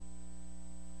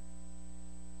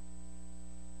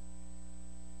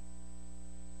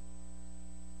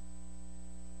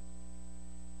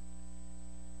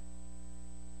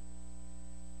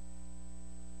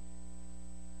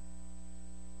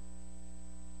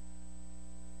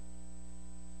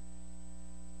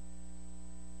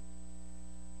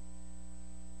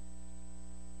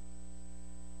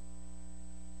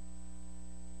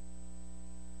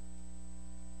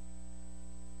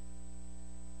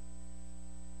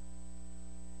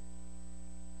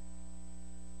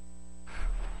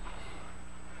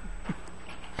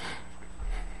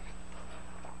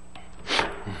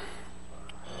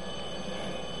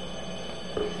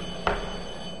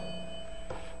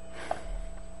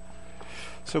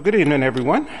So good evening,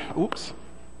 everyone. Oops.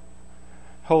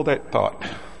 Hold that thought.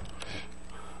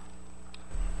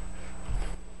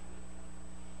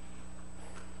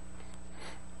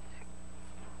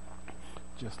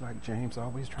 Just like James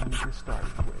always trying to get started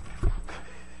with.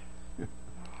 Of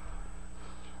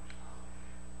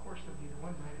course, there'll be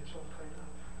one night it's all tied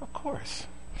up. Of course.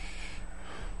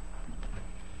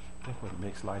 That's what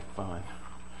makes life fun.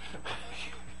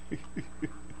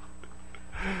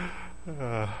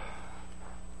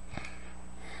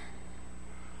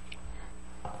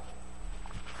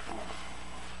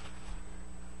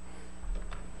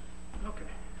 Okay.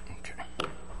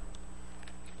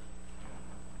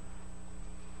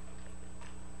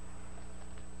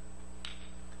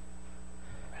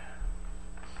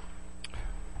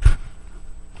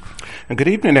 And good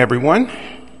evening, everyone.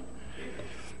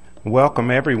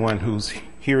 Welcome everyone who's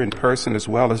here in person as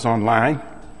well as online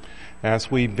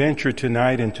as we venture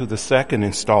tonight into the second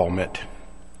installment.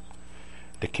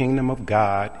 The kingdom of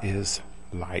God is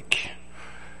like.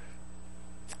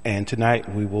 And tonight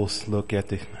we will look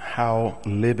at how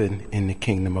living in the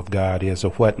kingdom of God is,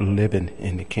 or what living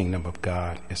in the kingdom of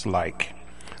God is like.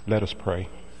 Let us pray.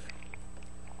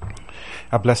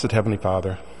 Our blessed Heavenly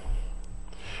Father,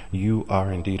 you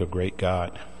are indeed a great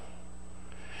God.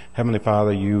 Heavenly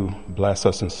Father, you bless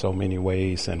us in so many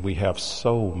ways, and we have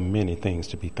so many things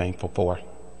to be thankful for.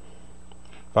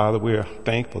 Father, we are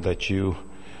thankful that you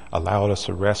allowed us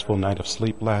a restful night of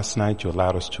sleep last night. You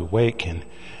allowed us to wake,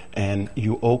 and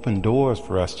you opened doors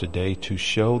for us today to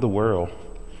show the world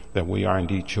that we are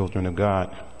indeed children of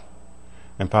God.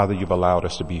 And Father, you've allowed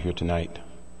us to be here tonight.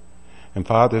 And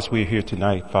Father, as we're here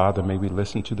tonight, Father, may we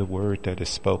listen to the word that is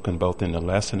spoken both in the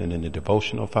lesson and in the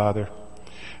devotional, Father.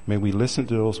 May we listen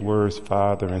to those words,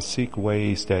 Father, and seek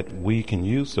ways that we can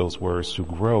use those words to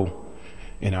grow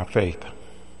in our faith,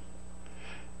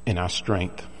 in our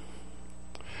strength.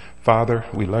 Father,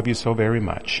 we love you so very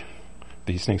much.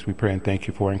 These things we pray and thank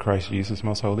you for in Christ Jesus'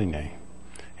 most holy name.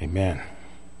 Amen.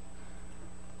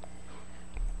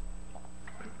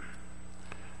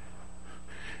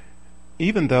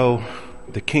 Even though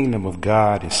the kingdom of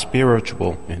God is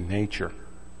spiritual in nature,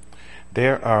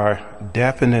 there are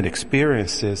definite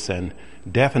experiences and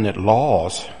definite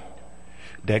laws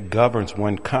that governs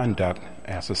one's conduct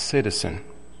as a citizen.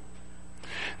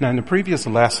 Now, in the previous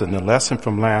lesson, the lesson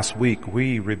from last week,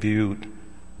 we reviewed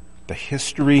the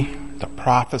history, the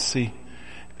prophecy,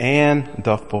 and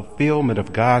the fulfillment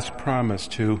of God's promise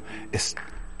to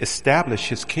establish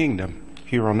his kingdom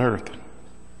here on earth.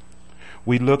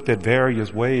 We looked at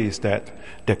various ways that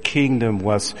the kingdom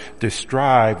was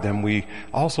described, and we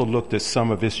also looked at some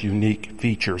of its unique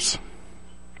features.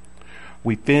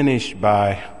 We finished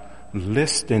by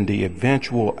listing the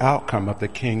eventual outcome of the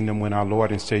kingdom when our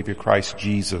Lord and Savior Christ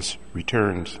Jesus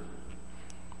returns.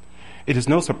 It is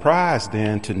no surprise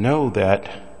then to know that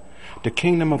the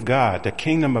kingdom of God, the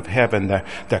kingdom of heaven,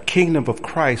 the kingdom of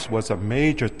Christ was a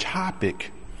major topic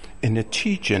in the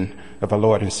teaching of our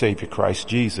Lord and Savior Christ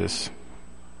Jesus.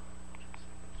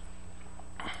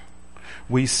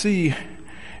 We see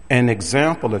an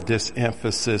example of this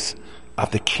emphasis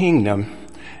of the kingdom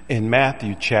in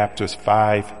Matthew chapters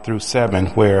 5 through 7,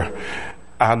 where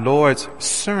our Lord's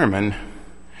sermon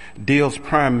deals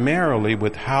primarily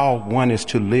with how one is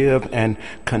to live and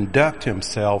conduct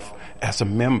himself as a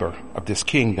member of this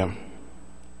kingdom.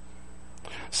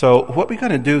 So what we're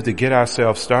going to do to get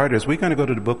ourselves started is we're going to go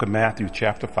to the book of Matthew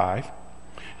chapter 5,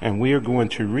 and we are going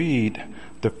to read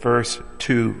the first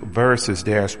two verses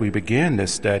there as we begin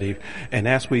this study. And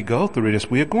as we go through this,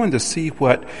 we are going to see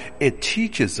what it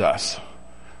teaches us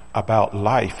about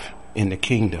life in the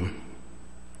kingdom.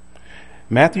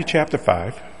 Matthew chapter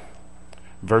 5,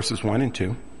 verses 1 and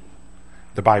 2,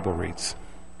 the Bible reads,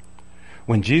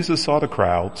 "When Jesus saw the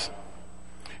crowds,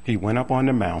 he went up on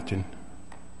the mountain,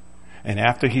 and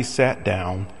after he sat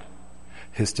down,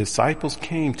 his disciples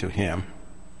came to him.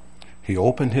 He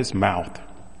opened his mouth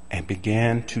and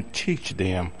began to teach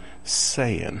them,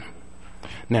 saying."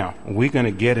 Now, we're going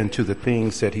to get into the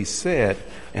things that he said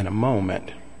in a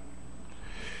moment.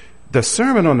 The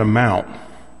Sermon on the Mount,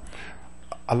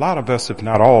 a lot of us, if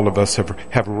not all of us,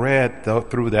 have read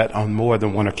through that on more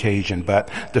than one occasion. But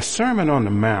the Sermon on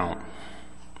the Mount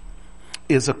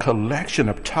is a collection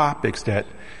of topics that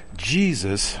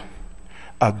Jesus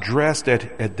addressed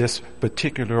at this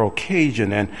particular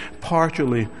occasion, and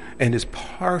is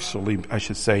partially, I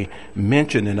should say,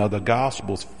 mentioned in other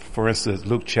gospels. For instance,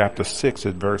 Luke chapter 6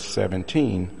 at verse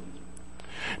 17.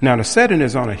 Now, the setting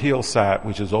is on a hillside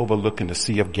which is overlooking the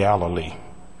Sea of Galilee.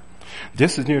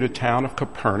 This is near the town of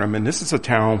Capernaum, and this is a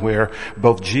town where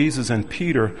both Jesus and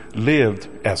Peter lived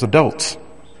as adults.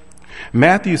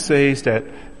 Matthew says that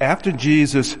after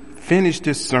Jesus finished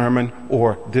this sermon,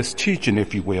 or this teaching,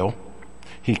 if you will,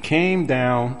 he came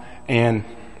down, and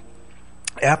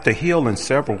after healing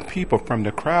several people from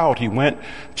the crowd, he went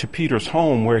to Peter's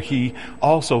home, where he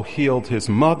also healed his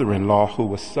mother-in-law, who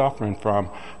was suffering from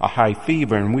a high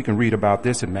fever. And we can read about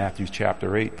this in Matthew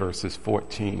chapter 8, verses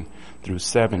 14 through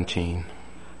 17.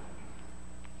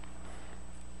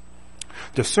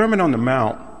 The Sermon on the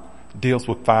Mount deals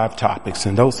with 5 topics,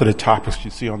 and those are the topics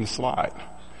you see on the slide.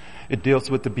 It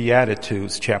deals with the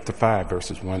Beatitudes, chapter 5,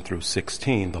 verses 1 through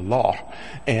 16, the law.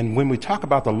 And when we talk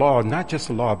about the law, not just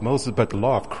the law of Moses, but the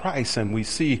law of Christ, and we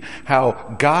see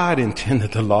how God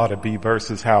intended the law to be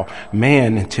versus how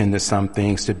man intended some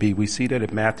things to be. We see that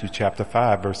in Matthew chapter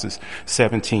 5, verses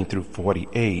 17 through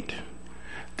 48.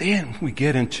 Then we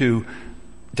get into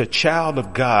the child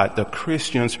of God, the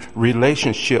Christian's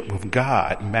relationship with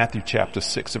God, Matthew chapter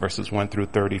 6, verses 1 through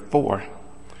 34.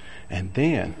 And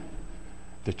then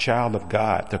the child of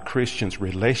God, the Christian's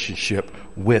relationship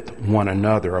with one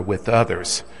another or with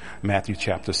others, Matthew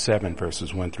chapter 7,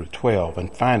 verses 1 through 12.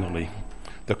 And finally,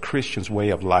 the Christian's way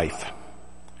of life,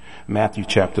 Matthew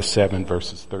chapter 7,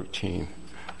 verses 13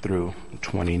 through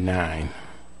 29.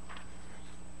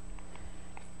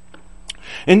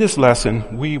 In this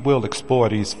lesson, we will explore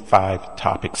these 5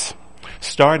 topics,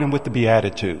 starting with the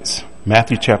Beatitudes,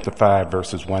 Matthew chapter 5,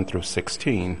 verses 1 through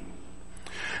 16.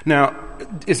 Now,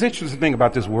 it's interesting to think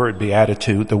about this word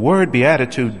beatitude. The word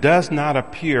beatitude does not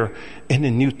appear in the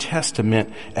New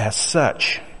Testament as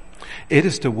such. It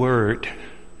is the word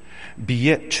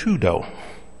beatudo,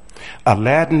 a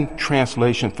Latin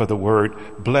translation for the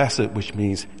word blessed, which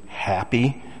means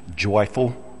happy,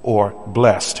 joyful, or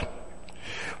blessed.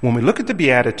 When we look at the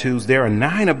Beatitudes, there are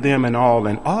 9 of them in all,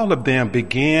 and all of them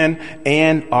begin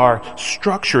and are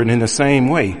structured in the same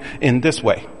way, in this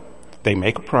way. They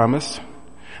make a promise,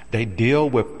 they deal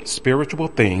with spiritual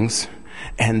things,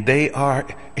 and they are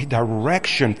a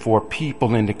direction for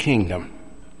people in the kingdom.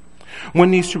 One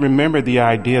needs to remember the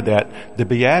idea that the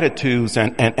Beatitudes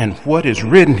and what is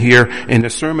written here in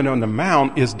the Sermon on the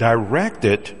Mount is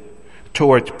directed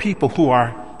towards people who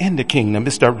are in the kingdom.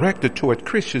 It's directed toward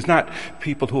Christians, not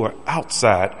people who are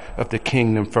outside of the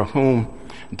kingdom, for whom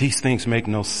these things make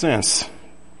no sense.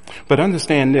 But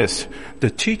understand this, the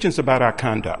teachings about our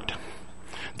conduct,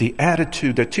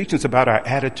 the teachings about our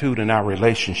attitude and our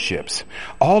relationships,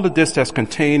 all of this that's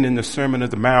contained in the Sermon on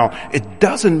the Mount, it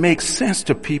doesn't make sense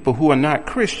to people who are not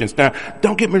Christians. Now,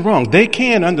 don't get me wrong, they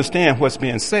can understand what's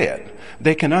being said.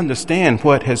 They can understand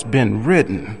what has been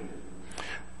written.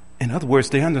 In other words,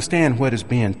 they understand what is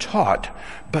being taught,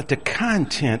 but the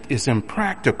content is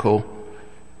impractical.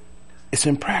 It's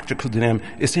impractical to them.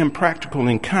 It's impractical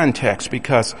in context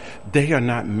because they are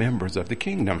not members of the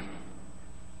kingdom.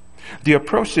 The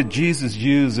approach that Jesus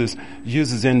uses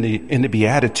in the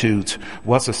Beatitudes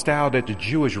was a style that the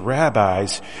Jewish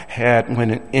rabbis had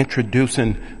when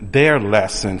introducing their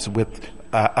lessons with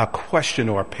a question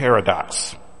or a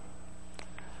paradox.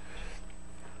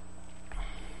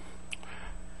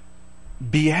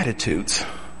 Beatitudes,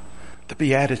 the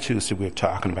Beatitudes that we're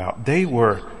talking about, they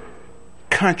were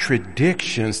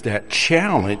contradictions that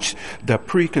challenged the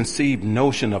preconceived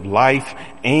notion of life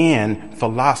and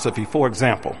philosophy. For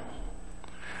example,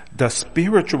 the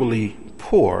spiritually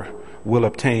poor will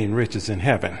obtain riches in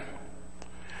heaven.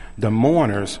 The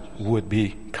mourners would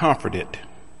be comforted.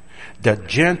 The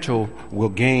gentle will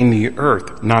gain the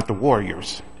earth, not the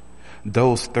warriors.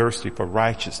 Those thirsty for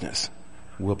righteousness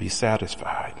will be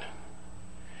satisfied.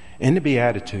 In the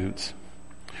Beatitudes,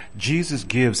 Jesus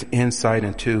gives insight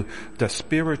into the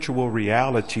spiritual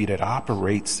reality that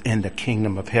operates in the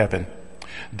kingdom of heaven.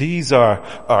 These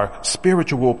are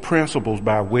spiritual principles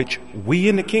by which we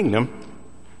in the kingdom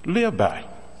live by.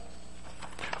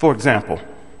 For example,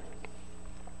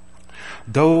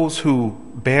 those who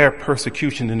bear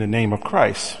persecution in the name of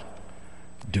Christ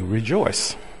do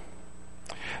rejoice.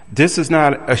 This is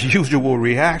not a usual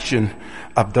reaction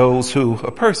of those who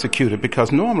are persecuted,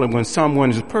 because normally when someone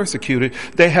is persecuted,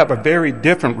 they have a very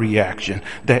different reaction.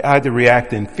 They either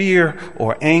react in fear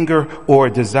or anger or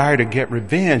a desire to get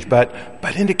revenge. But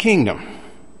in the kingdom,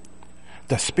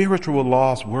 the spiritual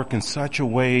laws work in such a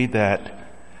way that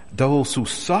those who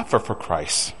suffer for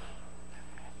Christ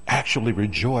actually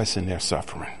rejoice in their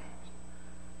suffering.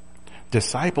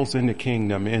 Disciples in the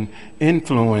kingdom,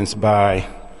 influenced by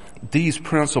these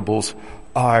principles,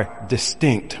 are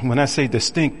distinct. When I say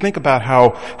distinct, think about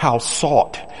how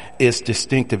salt is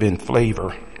distinctive in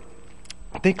flavor.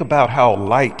 Think about how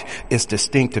light is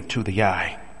distinctive to the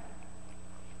eye.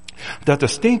 The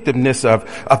distinctiveness of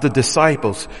the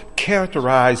disciples,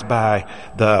 characterized by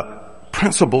the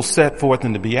principles set forth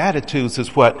in the Beatitudes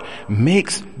is what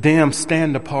makes them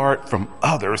stand apart from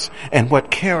others and what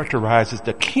characterizes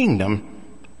the kingdom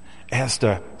as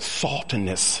the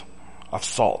saltiness of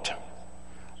salt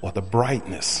or the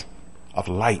brightness of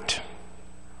light.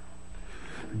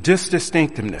 This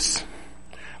distinctiveness,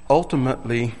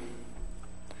 ultimately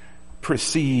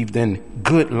perceived in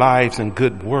good lives and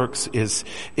good works, is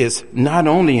not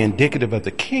only indicative of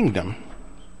the kingdom,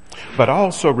 but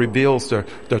also reveals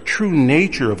the true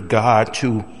nature of God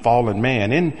to fallen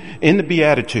man. In the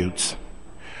Beatitudes,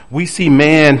 we see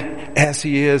man as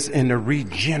he is in a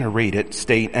regenerated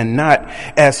state and not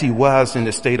as he was in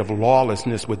the state of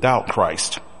lawlessness without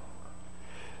Christ.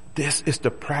 This is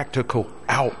the practical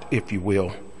out, if you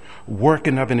will,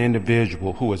 working of an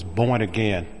individual who is born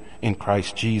again in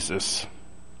Christ Jesus.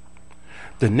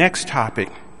 The next topic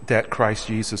that Christ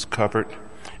Jesus covered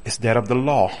is that of the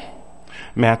law.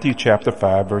 Matthew chapter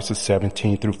 5, verses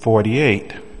 17 through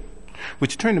 48.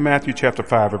 Would you turn to Matthew chapter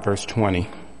 5 and verse 20?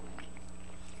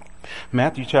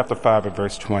 Matthew chapter 5 and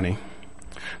verse 20.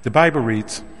 The Bible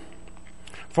reads,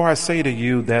 "For I say to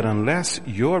you that unless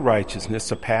your righteousness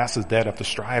surpasses that of the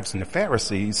scribes and the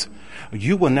Pharisees,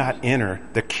 you will not enter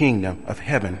the kingdom of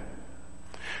heaven."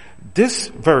 This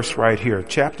verse right here,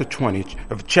 chapter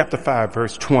 5,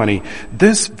 verse 20,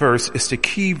 this verse is the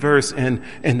key verse in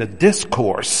the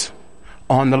discourse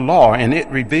on the law, and it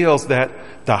reveals that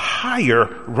the higher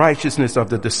righteousness of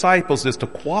the disciples is the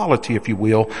quality, if you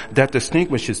will, that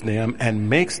distinguishes them and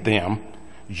makes them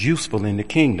useful in the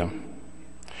kingdom.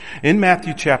 In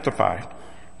Matthew chapter 5,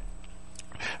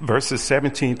 verses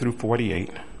 17 through 48,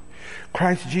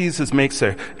 Christ Jesus makes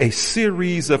a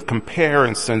series of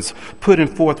comparisons, putting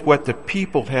forth what the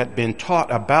people had been taught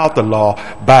about the law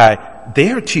by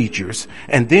their teachers,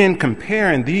 and then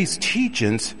comparing these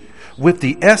teachings with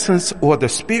the essence or the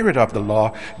spirit of the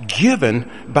law given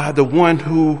by the one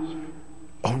who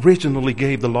originally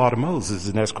gave the law to Moses,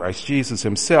 and that's Christ Jesus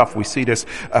himself. We see this,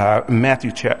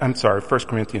 1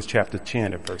 Corinthians chapter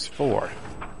 10 and verse 4.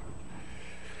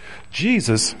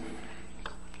 Jesus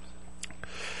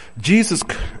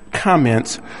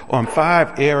comments on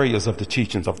 5 areas of the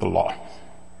teachings of the law.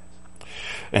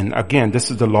 And again,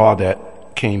 this is the law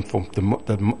that came from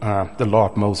the law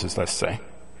of Moses, let's say.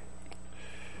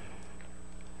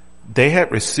 They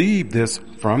had received this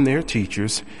from their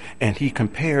teachers, and he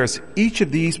compares each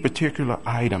of these particular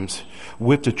items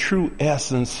with the true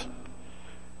essence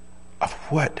of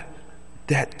what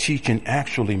that teaching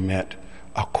actually meant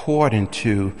according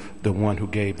to the one who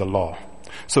gave the law.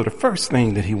 So the first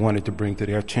thing that he wanted to bring to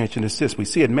their attention is this. We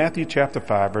see in Matthew chapter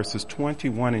 5, verses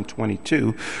 21 and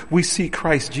 22, we see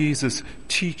Christ Jesus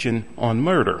teaching on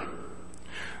murder.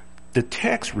 The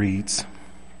text reads,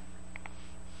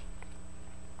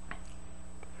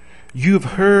 "You have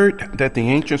heard that the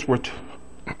ancients were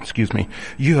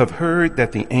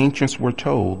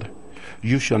told,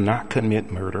 you shall not commit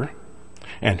murder,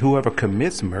 and whoever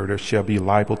commits murder shall be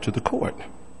liable to the court.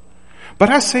 But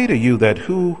I say to you that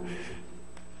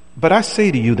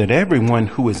everyone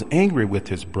who is angry with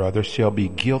his brother shall be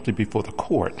guilty before the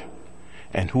court.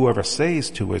 And whoever says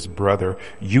to his brother,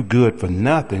 you good for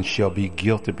nothing, shall be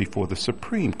guilty before the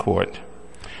Supreme Court.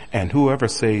 And whoever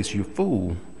says, you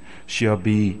fool, shall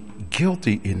be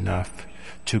guilty enough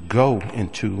to go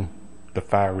into the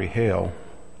fiery hell."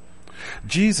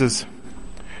 Jesus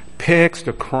pegs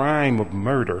the crime of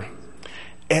murder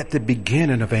at the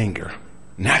beginning of anger,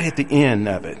 not at the end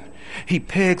of it. He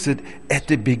pegs it at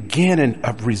the beginning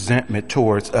of resentment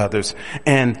towards others,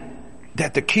 and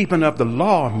that the keeping of the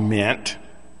law meant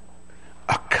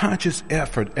a conscious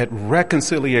effort at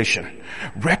reconciliation,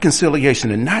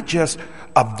 and not just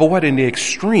avoiding the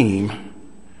extreme,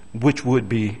 which would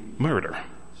be murder.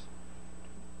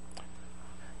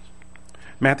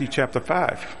 Matthew chapter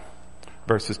 5,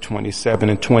 verses 27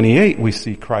 and 28, we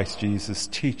see Christ Jesus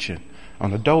teaching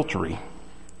on adultery.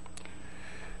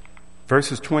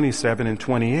 Verses 27 and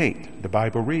 28, the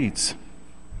Bible reads,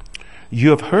 "You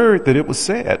have heard that it was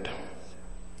said,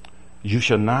 you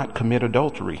shall not commit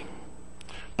adultery.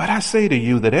 But I say to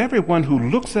you that everyone who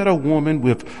looks at a woman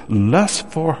with lust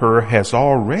for her has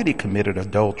already committed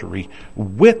adultery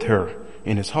with her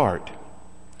in his heart."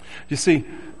 You see,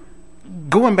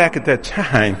 going back at that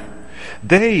time,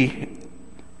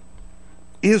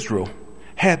 Israel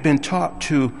had been taught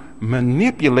to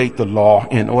manipulate the law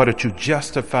in order to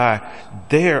justify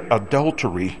their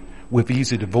adultery with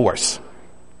easy divorce.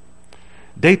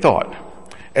 They thought,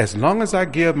 as long as I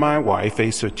give my wife a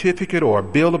certificate or a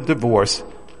bill of divorce,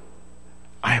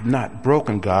 I have not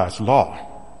broken God's law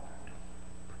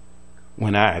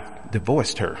when I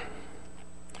divorced her.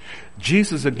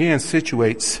 Jesus again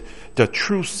situates the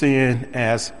true sin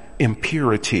as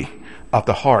impurity of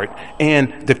the heart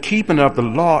and the keeping of the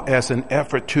law as an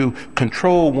effort to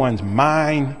control one's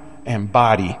mind and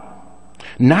body,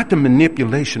 not the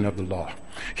manipulation of the law.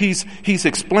 He's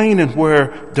explaining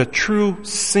where the true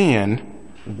sin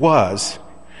was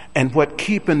and what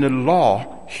keeping the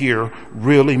law here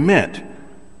really meant.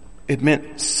 It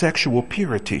meant sexual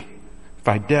purity,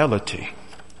 fidelity.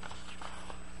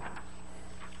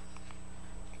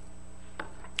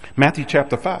 Matthew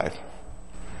chapter 5,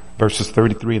 verses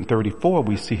 33 and 34,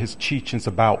 we see his teachings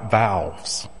about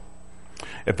vows.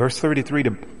 At verse 33,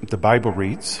 the Bible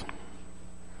reads,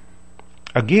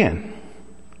 "Again,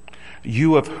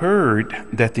 you have heard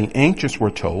that the ancients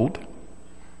were told,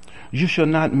 'You shall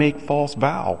not make false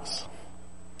vows,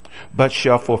 but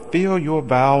shall fulfill your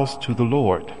vows to the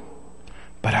Lord.'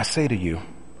 But I say to you,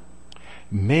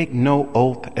 make no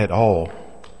oath at all,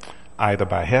 either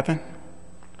by heaven,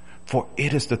 for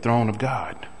it is the throne of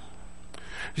God."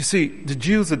 You see, the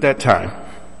Jews at that time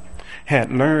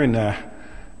had learned,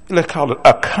 let's call it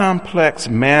a complex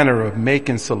manner of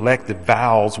making selected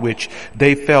vows, which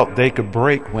they felt they could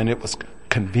break when it was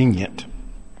convenient.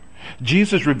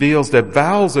 Jesus reveals that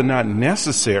vows are not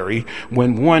necessary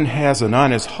when one has an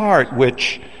honest heart,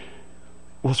 which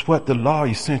was what the law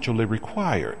essentially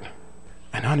required,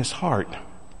 an honest heart.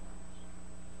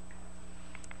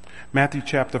 Matthew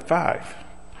chapter 5,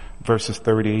 verses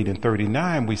 38 and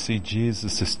 39, we see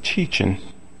Jesus' teaching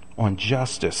on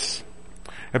justice.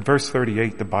 At verse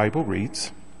 38, the Bible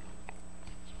reads,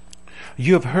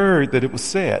 "You have heard that it was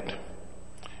said,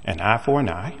 an eye for an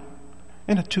eye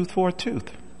and a tooth for a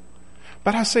tooth.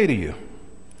 But I say to you,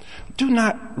 do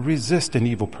not resist an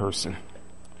evil person,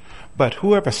 but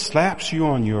whoever slaps you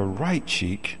on your right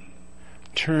cheek,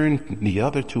 turn the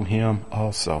other to him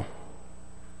also."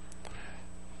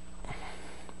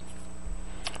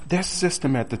 Their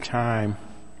system at the time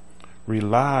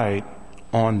relied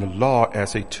on the law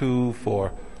as a tool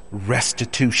for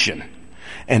restitution,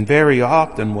 and very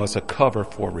often was a cover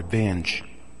for revenge.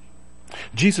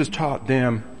 Jesus taught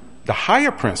them the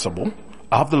higher principle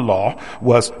of the law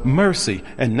was mercy,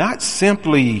 and not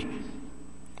simply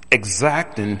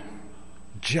exacting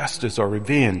justice or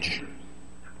revenge.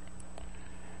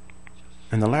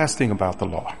 And the last thing about the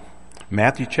law,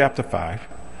 Matthew chapter 5,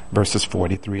 verses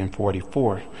 43 and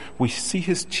 44, we see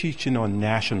his teaching on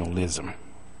nationalism.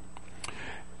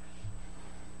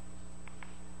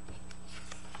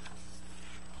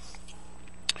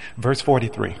 Verse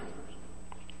 43,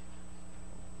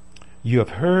 "You have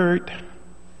heard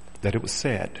that it was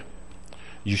said,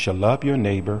 'You shall love your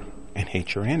neighbor and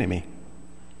hate your enemy.'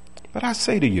 But I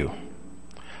say to you,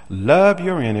 love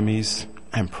your enemies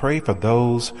and pray for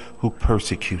those who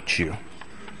persecute you."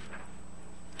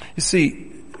 You see,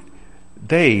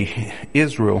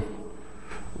 Israel,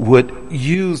 would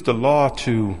use the law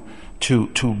to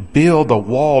build a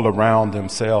wall around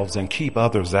themselves and keep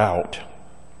others out.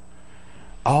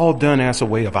 All done as a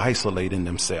way of isolating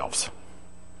themselves.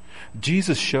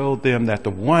 Jesus showed them that the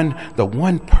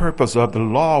one purpose of the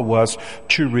law was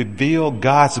to reveal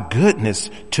God's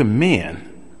goodness to men.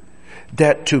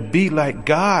 That to be like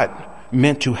God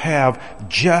meant to have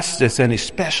justice and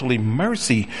especially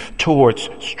mercy towards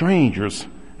strangers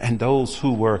and those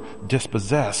who were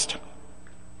dispossessed.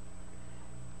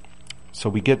 So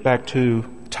we get back to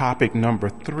topic number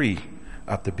 3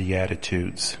 of the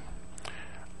Beatitudes,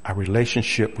 our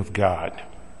relationship with God.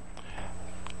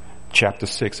 Chapter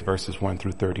 6, verses 1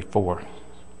 through 34.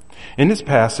 In this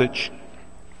passage,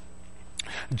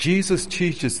 Jesus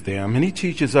teaches them, and he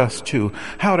teaches us too,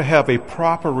 how to have a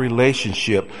proper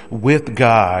relationship with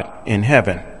God in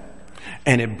heaven.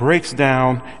 And it breaks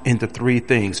down into 3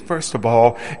 things. First of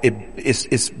all,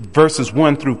 it's verses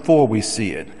 1 through 4 we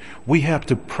see it. We have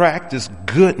to practice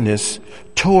goodness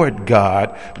toward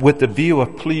God with the view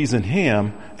of pleasing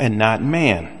him and not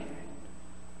man.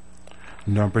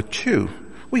 Number 2,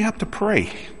 we have to pray.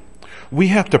 We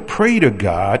have to pray to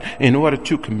God in order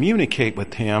to communicate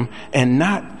with him and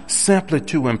not simply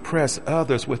to impress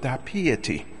others with our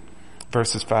piety.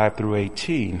 Verses 5 through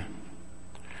 18.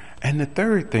 And the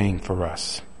third thing for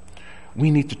us, we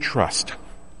need to trust.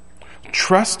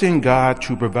 Trust in God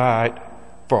to provide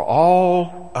for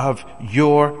all of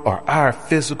your or our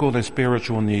physical and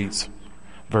spiritual needs.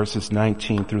 Verses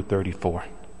 19 through 34.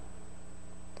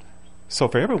 So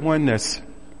for everyone that's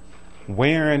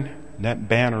wearing that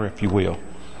banner, if you will,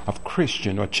 of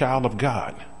Christian or child of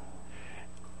God,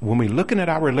 when we're looking at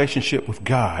our relationship with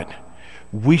God,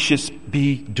 we should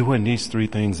be doing these 3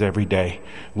 things every day.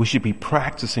 We should be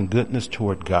practicing goodness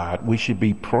toward God. We should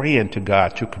be praying to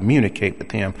God to communicate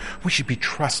with him. We should be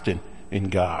trusting in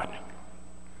God.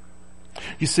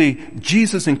 You see,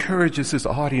 Jesus encourages his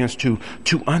audience to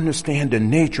understand the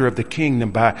nature of the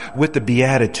kingdom with the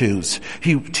Beatitudes.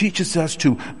 He teaches us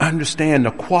to understand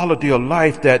the quality of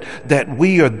life that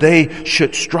we or they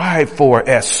should strive for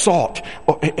as salt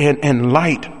and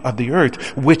light of the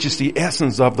earth, which is the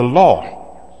essence of the law.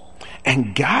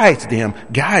 And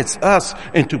guides us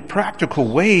into practical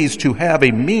ways to have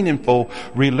a meaningful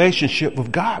relationship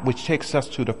with God, which takes us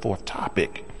to the fourth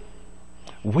topic.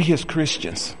 We as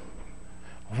Christians,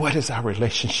 what is our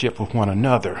relationship with one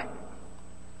another?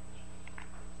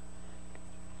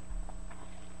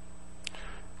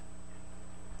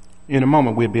 In a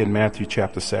moment, we'll be in Matthew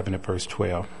chapter 7 and verse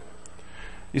 12.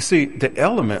 You see, the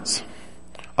elements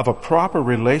of a proper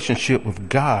relationship with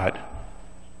God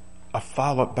are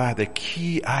followed by the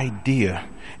key idea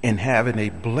in having a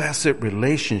blessed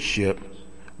relationship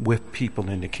with people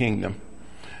in the kingdom.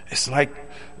 It's like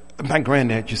my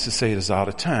granddad used to say this all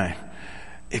the time.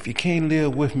 If you can't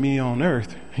live with me on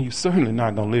earth, you're certainly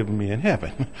not going to live with me in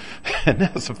heaven. And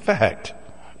that's a fact.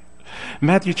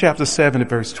 Matthew chapter 7 and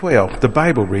verse 12, the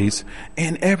Bible reads,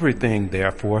 "In everything,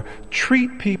 therefore,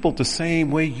 treat people the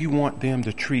same way you want them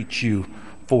to treat you,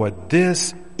 for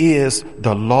this is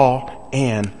the law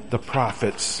and the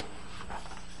prophets."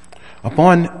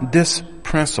 Upon this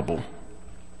principle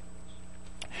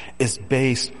is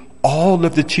based all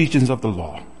of the teachings of the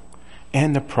law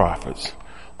and the prophets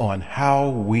on how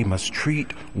we must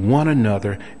treat one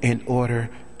another in order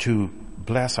to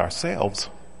bless ourselves,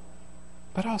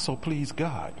 but also please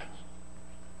God.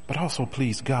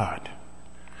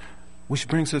 Which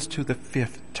brings us to the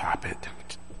fifth topic.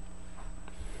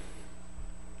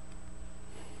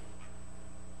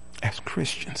 As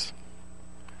Christians,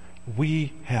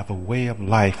 we have a way of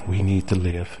life we need to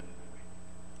live.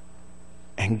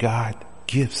 And God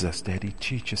gives us that. He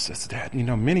teaches us that. You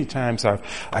know, many times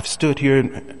I've stood here,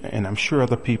 and I'm sure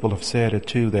other people have said it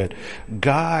too, that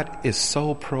God is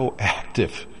so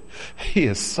proactive. He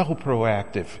is so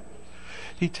proactive.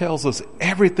 He tells us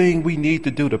everything we need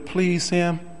to do to please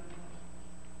him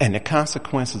and the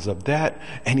consequences of that.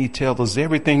 And he tells us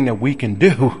everything that we can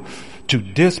do to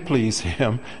displease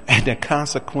him and the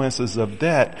consequences of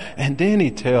that. And then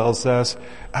he tells us,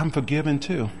 I'm forgiven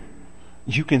too.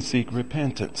 You can seek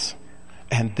repentance.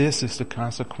 And this is the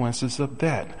consequences of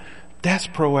that. That's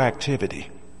proactivity.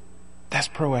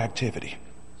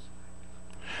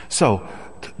 So,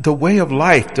 the way of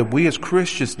life that we as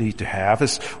Christians need to have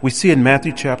is, we see in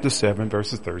Matthew chapter 7,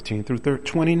 verses 13 through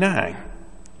 29.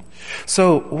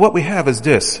 So, what we have is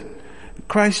this.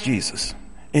 Christ Jesus,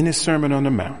 in his Sermon on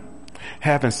the Mount,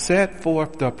 having set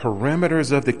forth the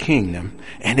perimeters of the kingdom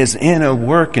and his inner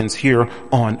workings here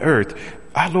on earth,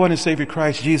 our Lord and Savior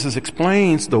Christ Jesus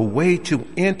explains the way to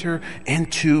enter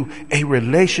into a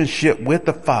relationship with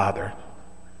the Father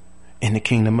in the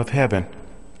kingdom of heaven.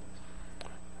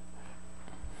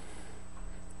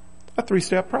 A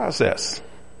 3-step process.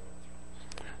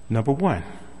 Number 1,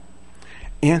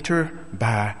 enter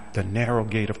by the narrow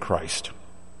gate of Christ.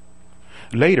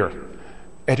 Later,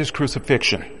 at his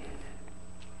crucifixion,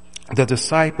 the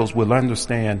disciples will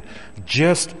understand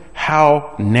just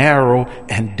how narrow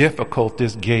and difficult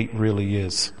this gate really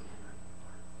is.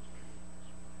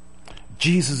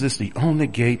 Jesus is the only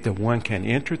gate that one can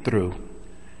enter through,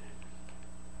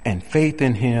 and faith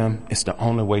in him is the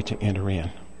only way to enter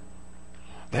in.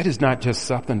 That is not just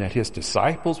something that his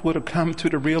disciples would have come to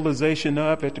the realization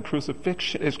of at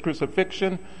his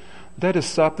crucifixion. That is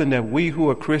something that we who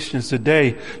are Christians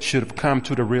today should have come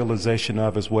to the realization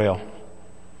of as well.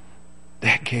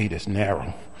 That gate is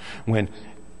narrow. When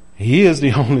he is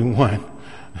the only one,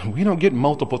 we don't get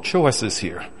multiple choices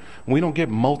here. We don't get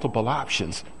multiple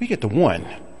options. We get the one.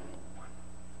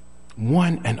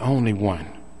 One and only one.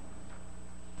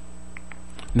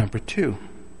 Number 2,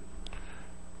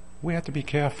 we have to be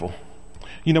careful.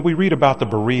 You know, we read about the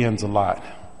Bereans a lot.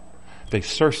 They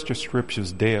searched the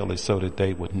scriptures daily so that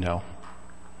they would know.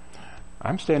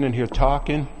 I'm standing here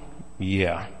talking,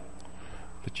 yeah.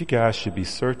 But you guys should be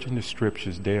searching the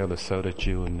scriptures daily so that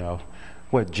you will know.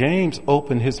 What James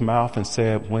opened his mouth and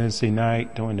said Wednesday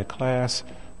night during the class,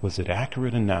 was it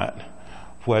accurate or not?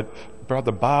 What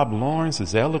Brother Bob Lawrence,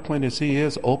 as eloquent as he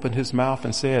is, opened his mouth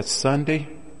and said Sunday,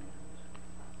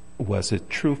 was it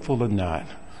truthful or not?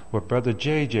 What Brother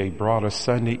JJ brought us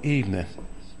Sunday evening,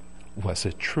 was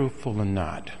it truthful or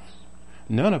not?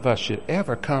 None of us should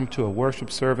ever come to a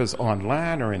worship service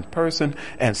online or in person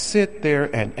and sit there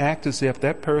and act as if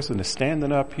that person is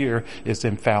standing up here is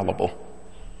infallible.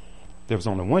 There was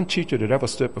only one teacher that ever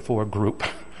stood before a group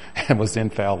and was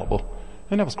infallible,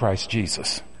 and that was Christ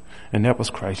Jesus.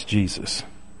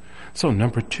 So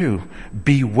number 2,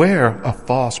 beware of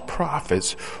false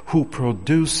prophets who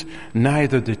produce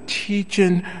neither the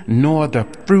teaching nor the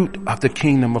fruit of the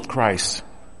kingdom of Christ.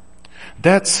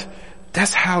 That's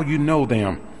how you know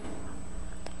them.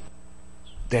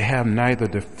 They have neither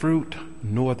the fruit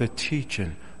nor the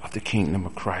teaching of the kingdom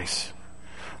of Christ.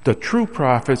 The true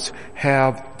prophets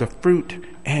have the fruit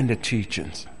and the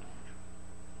teachings.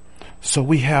 So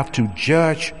we have to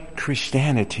judge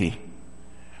Christianity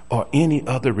or any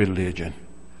other religion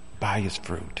by its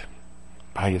fruit.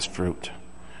 By its fruit.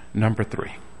 Number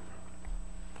 3.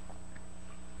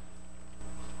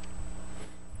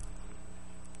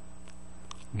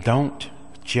 Don't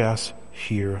just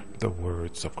hear the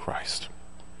words of Christ.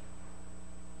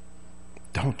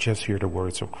 Don't just hear the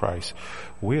words of Christ.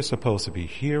 We're supposed to be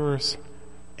hearers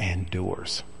and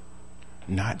doers,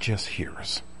 not just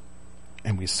hearers.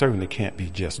 And we certainly can't be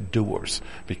just doers,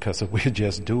 because if we're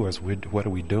just doers, what are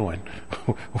we doing?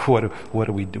 What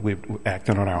are we doing? We're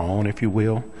acting on our own, if you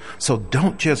will. So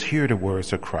don't just hear the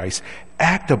words of Christ.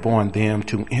 Act upon them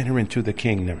to enter into the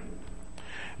kingdom.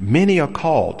 Many are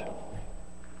called,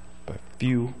 but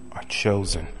few are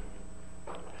chosen.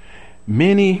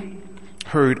 Many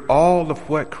heard all of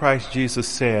what Christ Jesus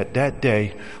said that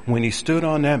day when he stood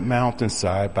on that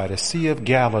mountainside by the Sea of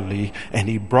Galilee, and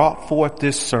he brought forth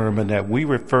this sermon that we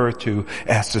refer to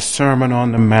as the Sermon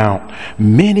on the Mount.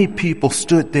 Many people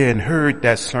stood there and heard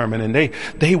that sermon, and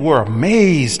they were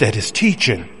amazed at his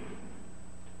teaching.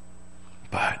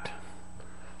 But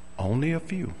only a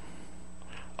few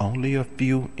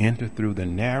entered through the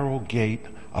narrow gate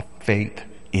of faith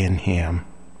in him,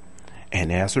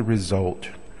 and as a result,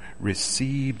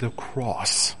 received the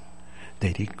cross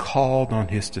that he called on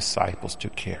his disciples to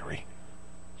carry.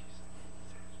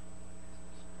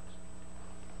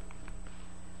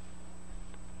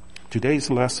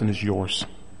 Today's lesson is yours.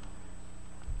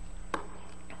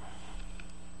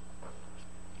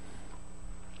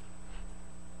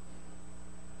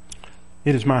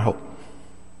 It is my hope.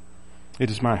 It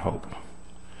is my hope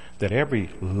that every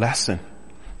lesson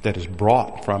that is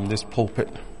brought from this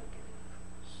pulpit,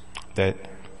 that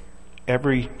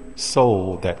every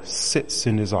soul that sits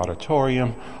in this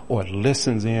auditorium or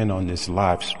listens in on this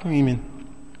live streaming,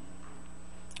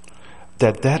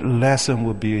 that lesson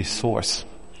will be a source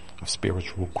of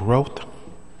spiritual growth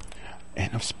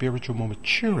and of spiritual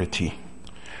maturity,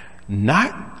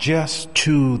 not just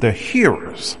to the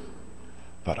hearers,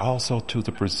 but also to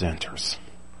the presenters.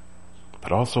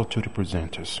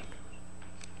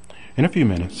 In a few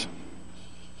minutes,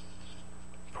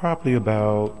 probably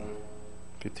about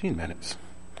 15 minutes,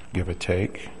 give or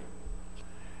take,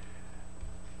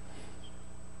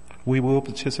 we will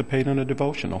participate in a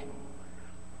devotional.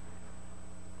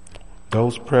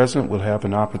 Those present will have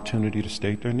an opportunity to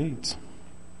state their needs.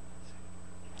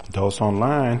 Those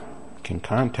online can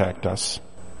contact us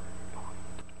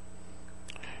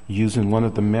using one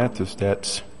of the methods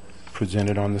that's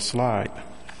presented on the slide.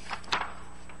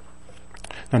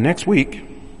 Now, next week,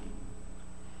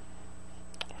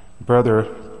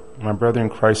 my brother in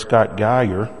Christ, Scott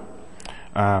Geyer,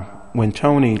 when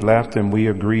Tony left and we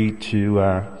agreed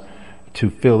to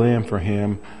fill in for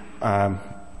him,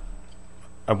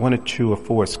 I wanted to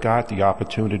afford Scott the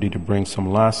opportunity to bring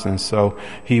some lessons. So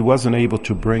he wasn't able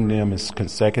to bring them as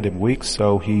consecutive weeks.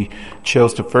 So he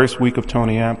chose the first week of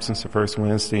Tony absence, the first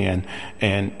Wednesday,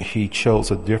 and he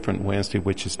chose a different Wednesday,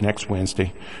 which is next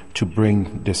Wednesday, to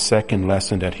bring the second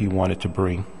lesson that he wanted to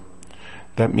bring.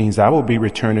 That means I will be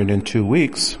returning in 2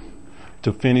 weeks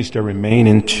to finish the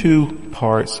remaining 2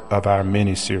 parts of our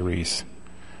mini-series,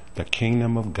 The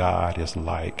Kingdom of God is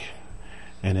Like.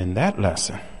 And in that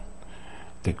lesson,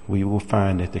 we will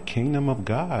find that the kingdom of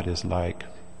God is like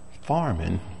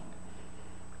farming.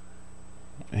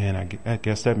 And I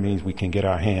guess that means we can get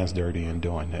our hands dirty in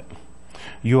doing it.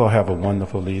 You all have a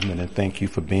wonderful evening, and thank you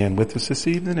for being with us this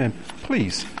evening. And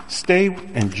please stay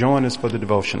and join us for the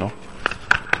devotional.